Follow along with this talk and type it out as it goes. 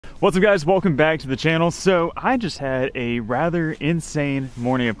What's up, guys? Welcome back to the channel. So I just had a rather insane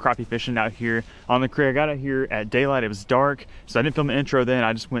morning of crappie fishing out here on the creek. I got out here at daylight. It was dark, so I didn't film the intro then.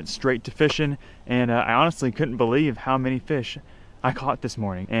 I just went straight to fishing, and I honestly couldn't believe how many fish I caught this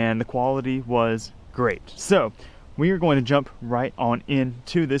morning, and the quality was great. So we are going to jump right on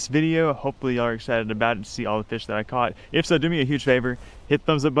into this video. Hopefully y'all are excited about it to see all the fish that I caught. If so, do me a huge favor, hit the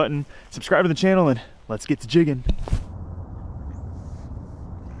thumbs up button, subscribe to the channel, and let's get to jigging.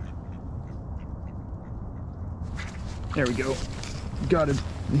 There we go. Got him.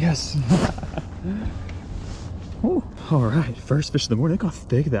 Yes. All right, first fish of the morning. Look how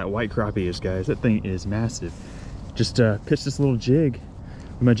thick that white crappie is, guys. That thing is massive. Just pitched this little jig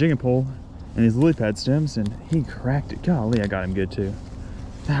with my jigging pole and these lily pad stems, and he cracked it. Golly, I got him good too.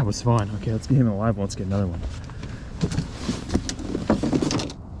 That was fun. Okay, let's get him alive. Let's get another one.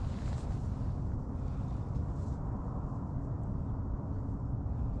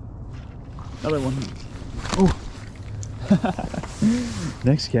 Another one. Oh.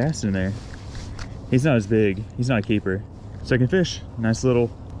 Next cast in there. He's not as big. He's not a keeper. Second fish. Nice little,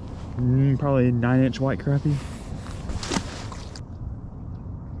 probably 9-inch white crappie.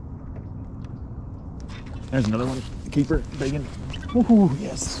 There's another one. Keeper. Big one. Ooh,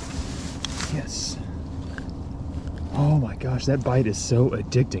 yes. Yes. Oh my gosh, that bite is so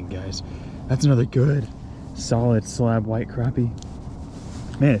addicting, guys. That's another good, solid slab white crappie.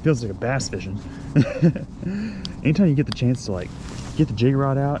 Man, it feels like a bass fishing. Anytime you get the chance to like get the jig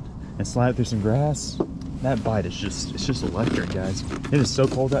rod out and slide it through some grass, that bite is it's just electric, guys. It is so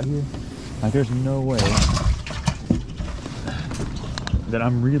cold out here. Like, there's no way that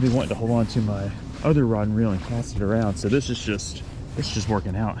I'm really wanting to hold on to my other rod and reel and cast it around. So this is just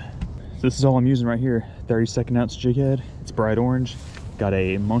working out. So this is all I'm using right here. 32nd ounce jig head. It's bright orange. Got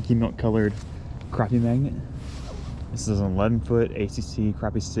a monkey milk colored crappie magnet. This is an 11-foot ACC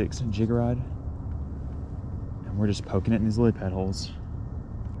Crappie 6 jig rod. And we're just poking it in these lily pad holes.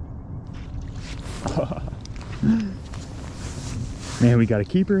 Man, we got a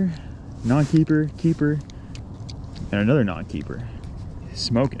keeper, non-keeper, keeper, and another non-keeper.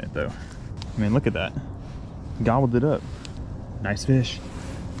 Smoking it though. I mean, look at that. Gobbled it up. Nice fish.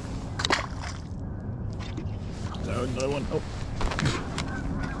 Oh, another one. Oh.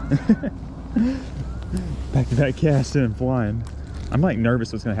 Back-to-back cast and flying. I'm like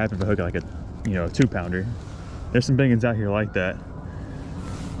nervous what's gonna happen if I hook like a, a 2-pounder. There's some big ones out here like that.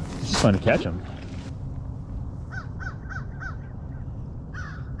 It's just fun to catch them.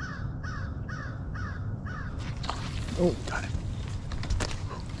 Oh, got it.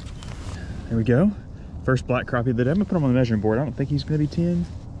 There we go. First black crappie of the day. I'm gonna put him on the measuring board. I don't think he's gonna be 10,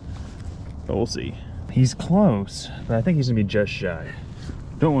 but we'll see. He's close, but I think he's gonna be just shy.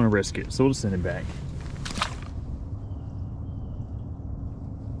 Don't want to risk it, so we'll just send him back.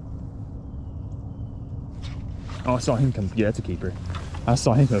 Oh, I saw him come. Yeah, that's a keeper. I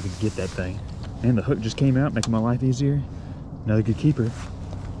saw him come up and get that thing. And the hook just came out, making my life easier. Another good keeper.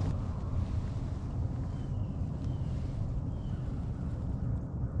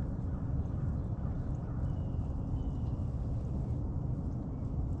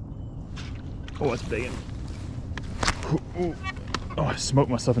 Oh, that's big. Oh, I smoked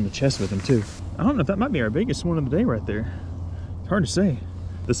myself in the chest with him too. I don't know if that might be our biggest one of the day right there. It's hard to say.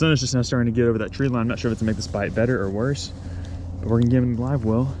 The sun is just now starting to get over that tree line. I'm not sure if it's gonna make this bite better or worse, but we're gonna give him the live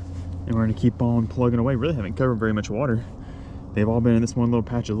well, and we're gonna keep on plugging away. Really haven't covered very much water. They've all been in this one little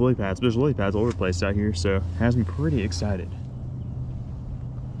patch of lily pads. There's lily pads all over the place out here, so it has me pretty excited.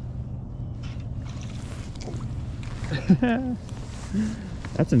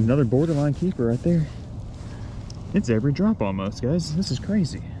 That's another borderline keeper right there. It's every drop almost, guys. This is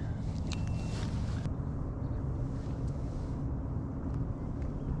crazy.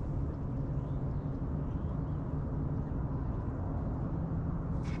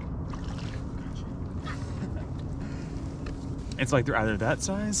 It's like they're either that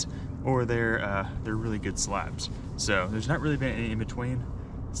size or they're really good slabs. So there's not really been any in between.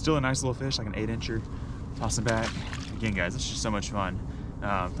 Still a nice little fish, like an 8-incher. Toss them back. Again, guys, it's just so much fun.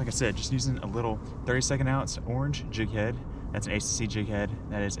 Like I said, just using a little 32nd ounce orange jig head. That's an ACC jig head.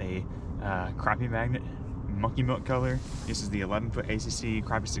 That is a crappie magnet, monkey milk color. This is the 11-foot ACC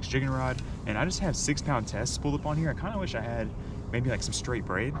Crappie 6 jigging rod. And I just have 6-pound tests pulled up on here. I kind of wish I had maybe like some straight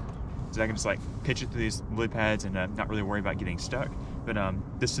braid, so I can just like pitch it through these lily pads and not really worry about getting stuck. But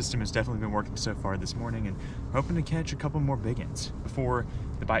this system has definitely been working so far this morning, and I'm hoping to catch a couple more big ones before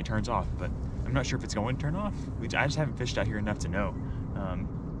the bite turns off. But I'm not sure if it's going to turn off. I just haven't fished out here enough to know.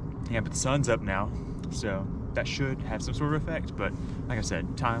 Yeah, but the sun's up now, so that should have some sort of effect. But like I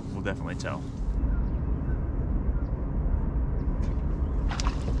said, time will definitely tell.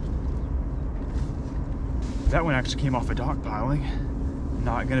 That one actually came off a dock piling.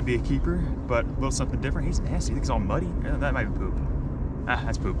 Not gonna be a keeper, but a little something different. He's nasty. I think it's all muddy. Yeah, that might be poop. Ah,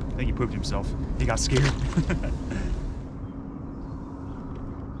 that's poop. I think he pooped himself. He got scared. There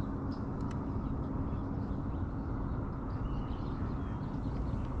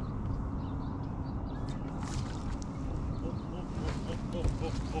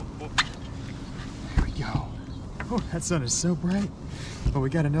we go. Oh, that sun is so bright. Oh, we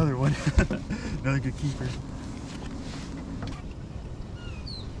got another one. Another good keeper.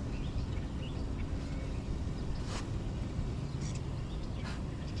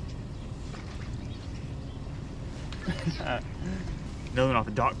 Another one off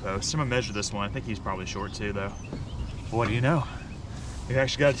a dock post. I'm gonna measure this one. I think he's probably short too, though. But what do you know? We've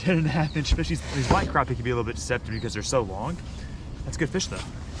actually got a 10.5-inch fish. These white crappie can be a little bit deceptive because they're so long. That's good fish, though.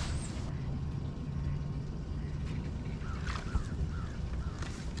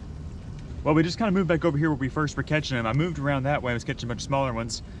 Well, we just kind of moved back over here where we first were catching them. I moved around that way. I was catching a bunch of smaller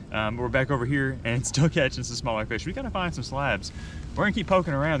ones. We're back over here and still catching some smaller fish. We gotta find some slabs. We're gonna keep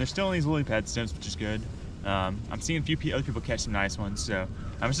poking around. They're still in these lily pad stems, which is good. I'm seeing a few other people catch some nice ones, so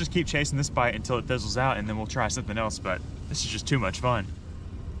I'm gonna just keep chasing this bite until it fizzles out, and then we'll try something else, but this is just too much fun.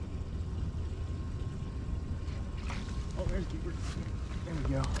 Oh, there's a keeper. There we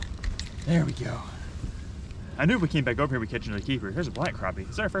go. There we go. I knew if we came back over here, we'd catch another keeper. There's a black crappie.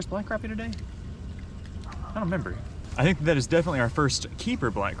 Is that our first black crappie today? I don't remember. I think that is definitely our first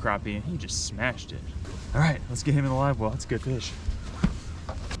keeper black crappie, and he just smashed it. All right, let's get him in the live well. That's a good fish.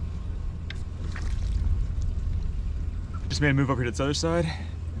 Just made a move over to this other side.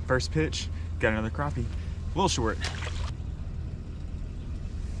 First pitch, got another crappie. A little short.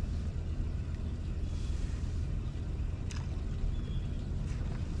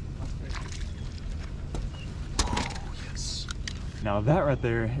 Now that right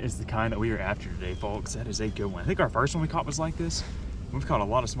there is the kind that we are after today, folks. That is a good one. I think our first one we caught was like this. We've caught a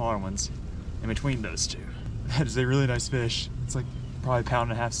lot of smaller ones in between those two. That is a really nice fish. It's like probably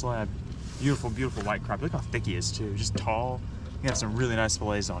 1.5 pound slab. Beautiful, beautiful white crappie. Look how thick he is too. Just tall. He got some really nice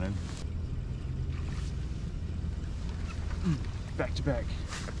fillets on him. Back to back.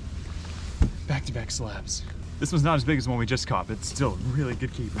 Back to back slabs. This one's not as big as the one we just caught, but it's still a really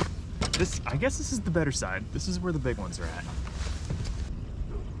good keeper. I guess this is the better side. This is where the big ones are at.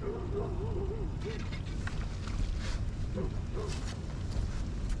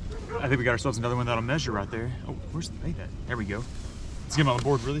 I think we got ourselves another one that'll measure right there. Oh, where's the bait at? There we go. Let's get him on the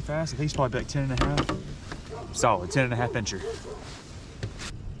board really fast. I think he's probably like 10.5. Solid, 10.5 incher.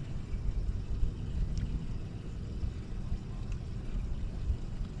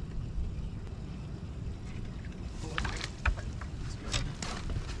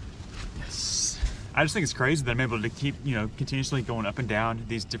 Yes. I just think it's crazy that I'm able to keep, continuously going up and down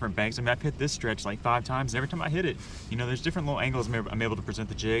these different banks. I mean, I've hit this stretch like 5 times, and every time I hit it, there's different little angles I'm able to present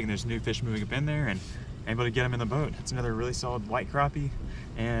the jig, and there's new fish moving up in there, and I'm able to get them in the boat. It's another really solid white crappie,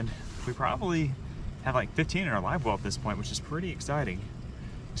 and we probably have like 15 in our live well at this point, which is pretty exciting.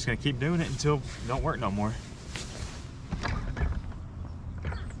 Just gonna keep doing it until it don't work no more.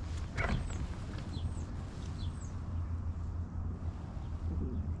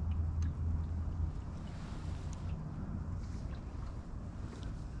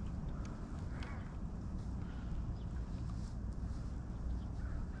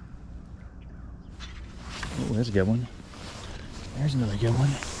 Oh, there's a good one. There's another good one.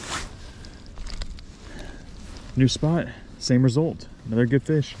 New spot, same result. Another good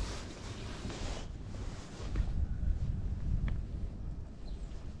fish.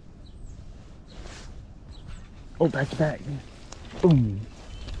 Oh, back to back. Boom.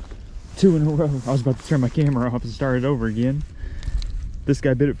 2 in a row. I was about to turn my camera off and start it over again. This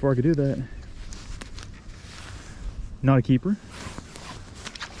guy bit it before I could do that. Not a keeper.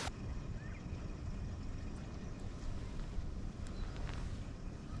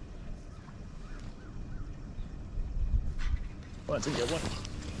 Oh, that's a good one.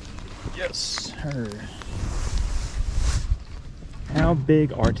 Yes, her. How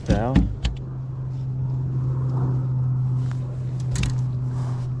big art thou?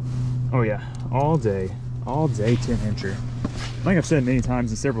 Oh yeah, all day 10 incher. Like I've said many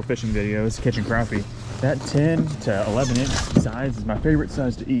times in several fishing videos, catching crappie, that 10 to 11 inch size is my favorite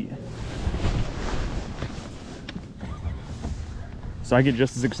size to eat. So I get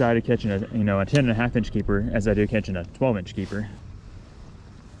just as excited catching a 10.5 inch keeper as I do catching a 12 inch keeper.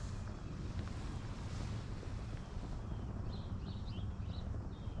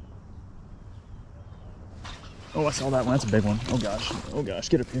 Oh, I saw that one. That's a big one. Oh gosh. Oh gosh,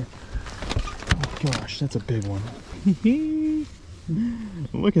 get up here. Oh gosh, that's a big one.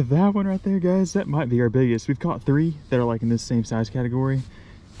 Look at that one right there, guys. That might be our biggest. We've caught 3 that are like in this same size category.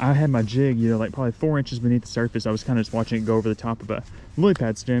 I had my jig, you know, like probably 4 inches beneath the surface. I was kind of just watching it go over the top of a lily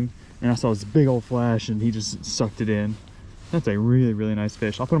pad stem, and I saw this big old flash, and he just sucked it in. That's a really, really nice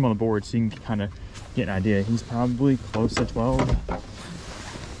fish. I'll put him on the board so you can kind of get an idea. He's probably close to 12.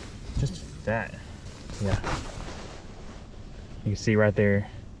 Just fat. Yeah. You can see right there,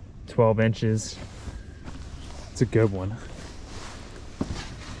 12 inches. It's a good one.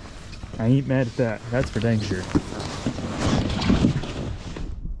 I ain't mad at that. That's for dang sure.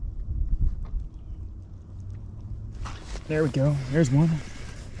 There we go. There's one.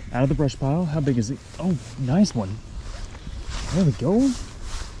 Out of the brush pile. How big is it? Oh, nice one. There we go.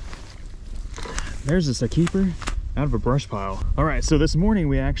 There's just a keeper out of a brush pile. All right, so this morning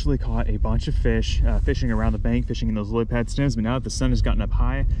we actually caught a bunch of fish, fishing around the bank, fishing in those lily pad stems. But now that the sun has gotten up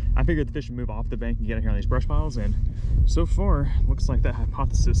high, I figured the fish would move off the bank and get in here on these brush piles. And so far, looks like that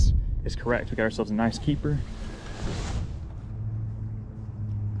hypothesis is correct. We got ourselves a nice keeper.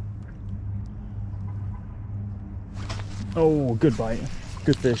 Oh, good bite.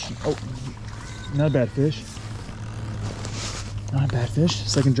 Good fish. Oh, not a bad fish. Not a bad fish.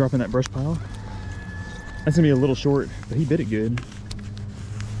 Second drop in that brush pile. That's gonna be a little short, but he bit it good.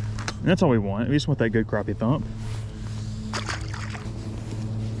 And that's all we want. We just want that good crappie thump.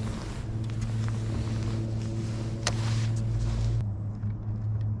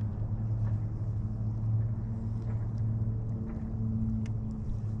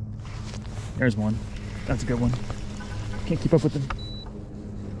 There's one. That's a good one. Can't keep up with him.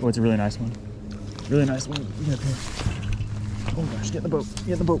 Oh, it's a really nice one. Really nice one. Get up here. Oh gosh, get in the boat.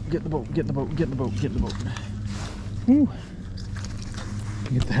 Get in the boat. Get in the boat. Get in the boat. Get in the boat. Get in the boat. Woo.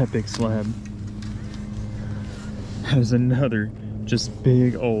 Get that big slab. That is another just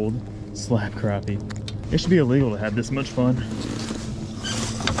big old slab crappie. It should be illegal to have this much fun.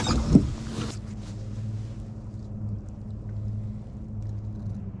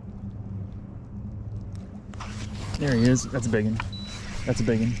 There he is. That's a big one. That's a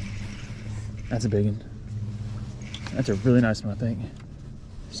big one. That's a big one. That's a really nice one, I think.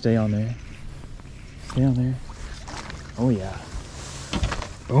 Stay on there. Stay on there. Oh yeah.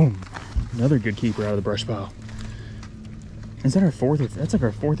 Boom. Another good keeper out of the brush pile. Is that our fourth? That's like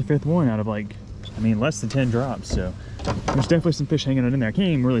our 4th or 5th one out of like, I mean, less than 10 drops. So there's definitely some fish hanging out in there. I can't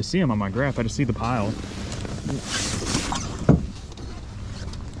even really see them on my graph. I just see the pile.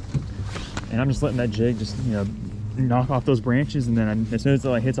 And I'm just letting that jig just, you know, knock off those branches, and then as soon as it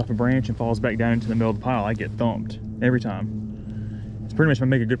like hits off a branch and falls back down into the middle of the pile, I get thumped every time. It's pretty much if I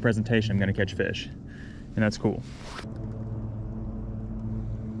make a good presentation, I'm gonna catch fish, and that's cool.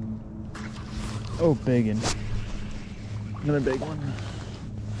 Oh, big one. Another big one.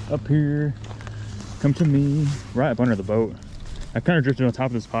 Up here. Come to me. Right up under the boat. I kind of drifted on top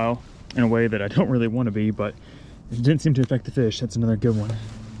of this pile in a way that I don't really want to be, but it didn't seem to affect the fish. That's another good one.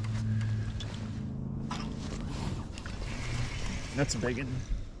 That's a big one.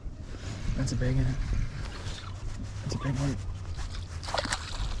 That's a big one. That's a big one.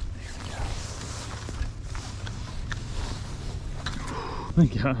 There we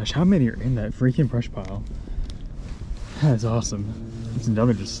go. My gosh, how many are in that freaking brush pile? That is awesome. It's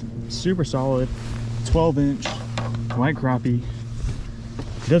another just super solid 12-inch white crappie.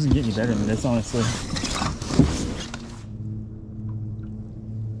 It doesn't get any better than this, honestly.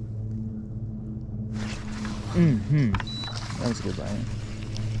 That was a good bite.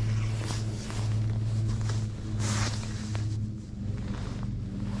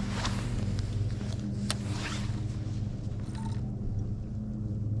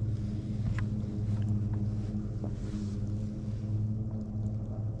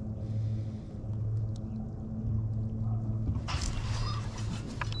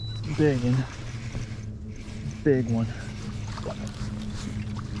 Big one. Big one.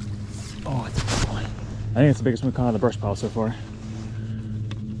 Oh, it's a big one. I think it's the biggest one caught out of the brush pile so far. I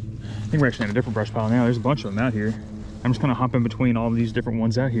think we're actually in a different brush pile now. There's a bunch of them out here. I'm just kind of hopping between all of these different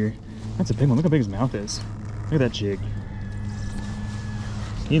ones out here. That's a big one. Look how big his mouth is. Look at that jig.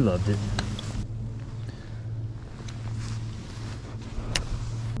 He loved it.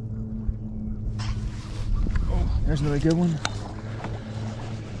 Oh, there's another good one.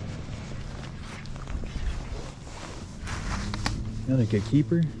 Another good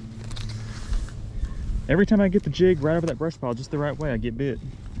keeper. Every time I get the jig right over that brush pile just the right way, I get bit.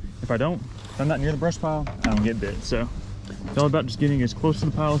 If I don't, if I'm not near the brush pile, I don't get bit. So it's all about just getting as close to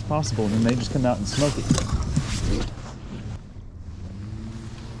the pile as possible, and then they just come out and smoke it.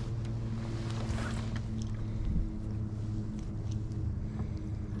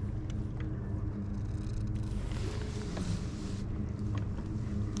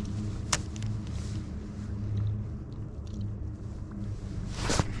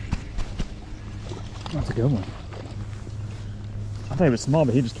 a good one. I thought he was small,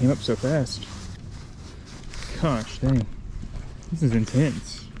 but he just came up so fast. Gosh dang. This is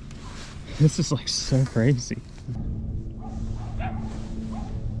intense. This is like so crazy.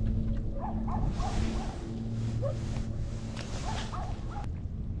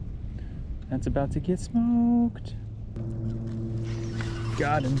 That's about to get smoked.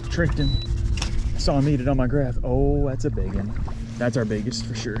 Got him, tricked him. I saw him eat it on my graph. Oh, that's a big one. That's our biggest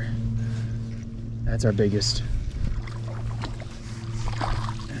for sure. That's our biggest.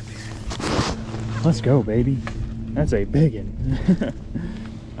 Let's go, baby. That's a big one.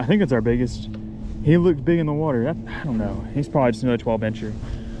 I think it's our biggest. He looked big in the water. I don't know. He's probably just another 12-incher.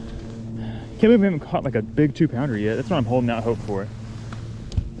 Can't believe we haven't caught like a big 2-pounder yet. That's what I'm holding out hope for.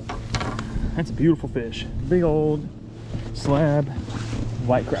 That's a beautiful fish. Big old slab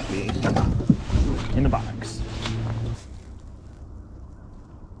white crappie in the box.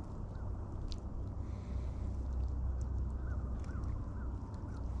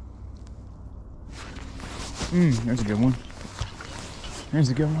 There's a good one. There's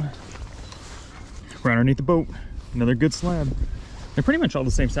a good one. Right underneath the boat. Another good slab. They're pretty much all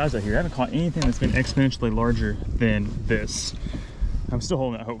the same size out here. I haven't caught anything that's been exponentially larger than this. I'm still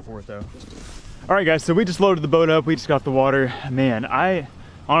holding out hope for it though. All right guys, so we just loaded the boat up. We just got off the water. Man, I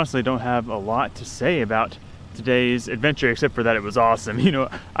honestly don't have a lot to say about today's adventure except for that it was awesome. You know,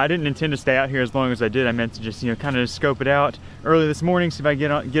 I didn't intend to stay out here as long as I did. I meant to just, you know, kind of scope it out early this morning, see if I get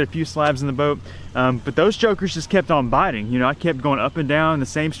a few slabs in the boat. But those jokers just kept on biting. You know, I kept going up and down the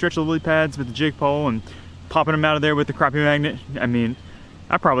same stretch of lily pads with the jig pole and popping them out of there with the crappie magnet. I mean,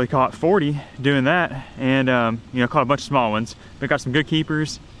 I probably caught 40 doing that, and you know, caught a bunch of small ones, but got some good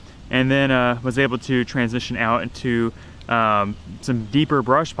keepers, and then was able to transition out into some deeper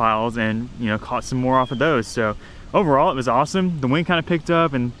brush piles, and you know, caught some more off of those. So overall, it was awesome. The wind kind of picked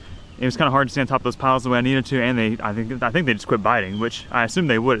up, and it was kind of hard to stay on top of those piles the way I needed to. And I think they just quit biting, which I assume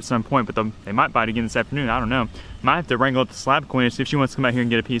they would at some point, but they might bite again this afternoon. I don't know. Might have to wrangle up the slab queen and see if she wants to come out here and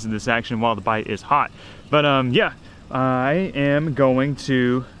get a piece of this action while the bite is hot. But yeah. I am going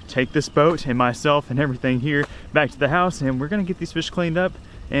to take this boat and myself and everything here back to the house, and we're gonna get these fish cleaned up,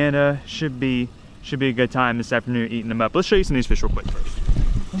 and should be a good time this afternoon eating them up. Let's show you some of these fish real quick first.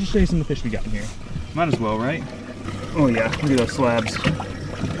 Let's just show you some of the fish we got in here. Might as well, right? Oh yeah, look at those slabs.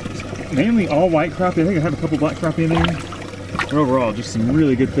 Mainly all white crappie. I think I have a couple black crappie in there. But overall, just some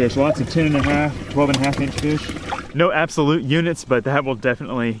really good fish. Lots of 10.5, 12.5-inch fish. No absolute units, but that will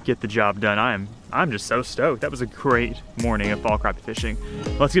definitely get the job done. I'm just so stoked. That was a great morning of fall crappie fishing.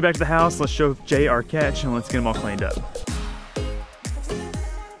 Let's get back to the house. Let's show Jay our catch, and let's get them all cleaned up.